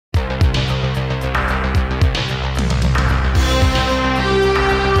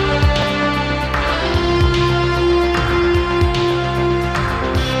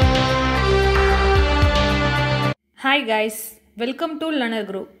Hi guys, welcome to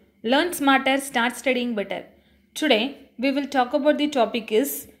Learner.Guru. Learn smarter, start studying better. Today we will talk about the topic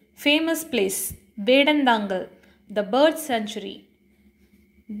is famous place, Vedanthangal, the bird sanctuary.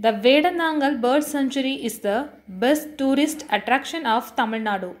 The Vedanthangal Bird Sanctuary is the best tourist attraction of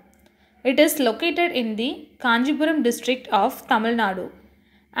Tamilnadu. It is located in the Kancheepuram district of Tamilnadu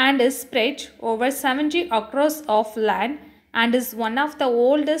and is spread over 70 acres of land and is one of the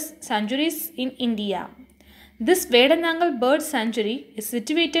oldest sanctuaries in India. This Vedanthangal Bird Sanctuary is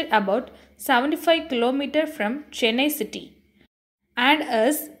situated about 75 km from Chennai city and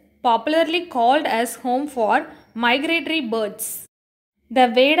is popularly called as home for migratory birds.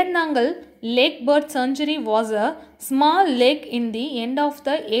 The Vedanthangal Lake Bird Sanctuary was a small lake in the end of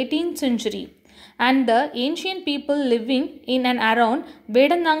the 18th century, and the ancient people living in and around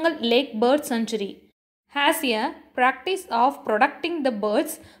Vedanthangal Lake Bird Sanctuary has a practice of protecting the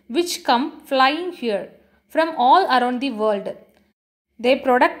birds which come flying here from all around the world. They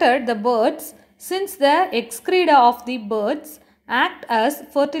protected the birds since the excreta of the birds act as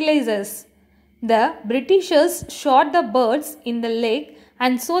fertilizers. The Britishers shot the birds in the lake,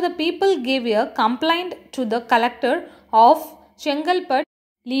 and so the people gave a complaint to the collector of Chengalpet,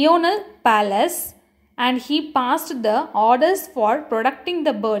 Leonel Palace, and he passed the orders for protecting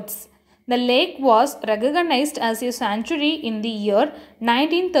the birds. The lake was recognized as a sanctuary in the year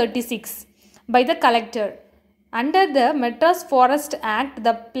 1936 by the collector. Under the Madras Forest Act,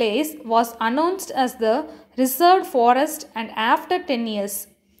 the place was announced as the reserved forest, and after 10 years,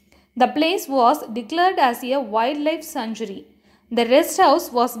 the place was declared as a wildlife sanctuary. The rest house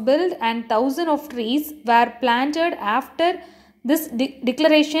was built and thousands of trees were planted after this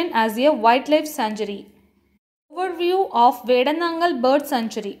declaration as a wildlife sanctuary. Overview of Vedanthangal Bird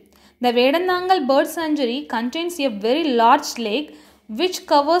Sanctuary. The Vedanthangal Bird Sanctuary contains a very large lake which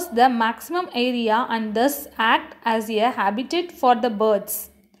covers the maximum area and thus act as a habitat for the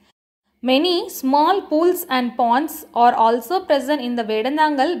birds. Many small pools and ponds are also present in the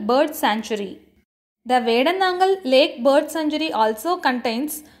Vedanthangal Bird Sanctuary. The Vedanthangal Lake Bird Sanctuary also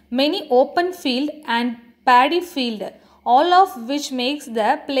contains many open field and paddy field, all of which makes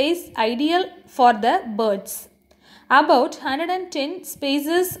the place ideal for the birds. About 110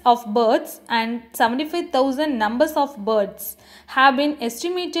 species of birds and 75,000 numbers of birds have been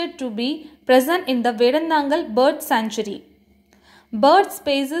estimated to be present in the Vedanthangal Bird Sanctuary. Bird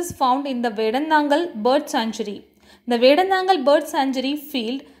species found in the Vedanthangal Bird Sanctuary. The Vedanthangal Bird Sanctuary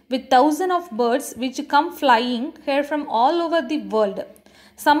filled with thousands of birds which come flying here from all over the world.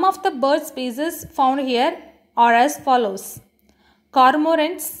 Some of the bird species found here are as follows: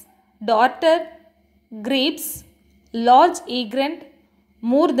 cormorants, darter, grebes, large egrant,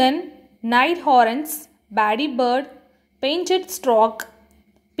 moorhen, night herons, paddy bird, painted stork,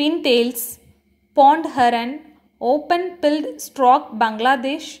 pintails, pond heron, open-billed stork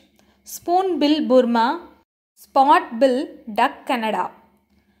Bangladesh, spoonbill Burma, spot-bill duck Canada.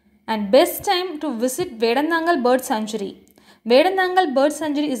 And best time to visit Vedanthangal Bird Sanctuary. Vedanthangal Bird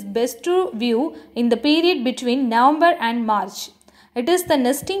Sanctuary is best to view in the period between November and March. It is the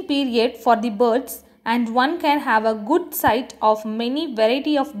nesting period for the birds, and one can have a good sight of many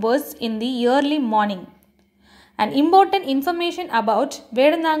variety of birds in the early morning. An important information about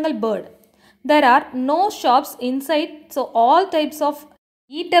Vedanthangal bird. There are no shops inside, so all types of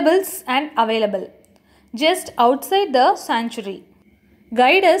eatables are available just outside the sanctuary.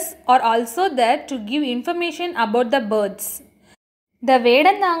 Guides are also there to give information about the birds. The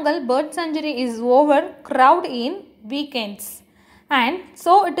Vedanthangal Bird Sanctuary is overcrowded in weekends, and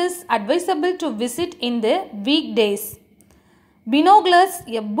so it is advisable to visit in the weekdays. Binoculars,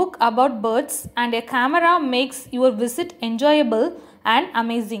 a book about birds, and a camera makes your visit enjoyable and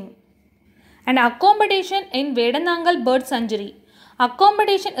amazing. And accommodation in Vedanthangal Bird Sanctuary.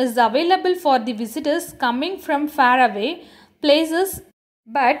 Accommodation is available for the visitors coming from faraway places,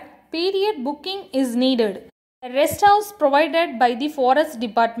 but period booking is needed. A rest house provided by the Forest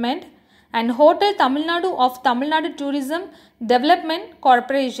Department and Hotel Tamilnadu of Tamilnadu Tourism Development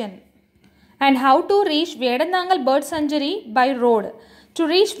Corporation. And how to reach Vedanthangal Bird Sanctuary by road. To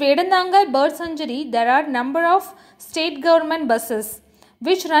reach Vedanthangal Bird Sanctuary, there are number of state government buses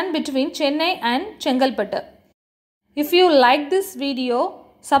which run between Chennai and Chengalpet. If you like this video,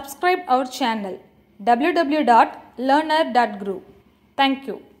 subscribe our channel www.learner.guru. Thank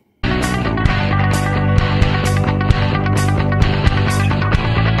you.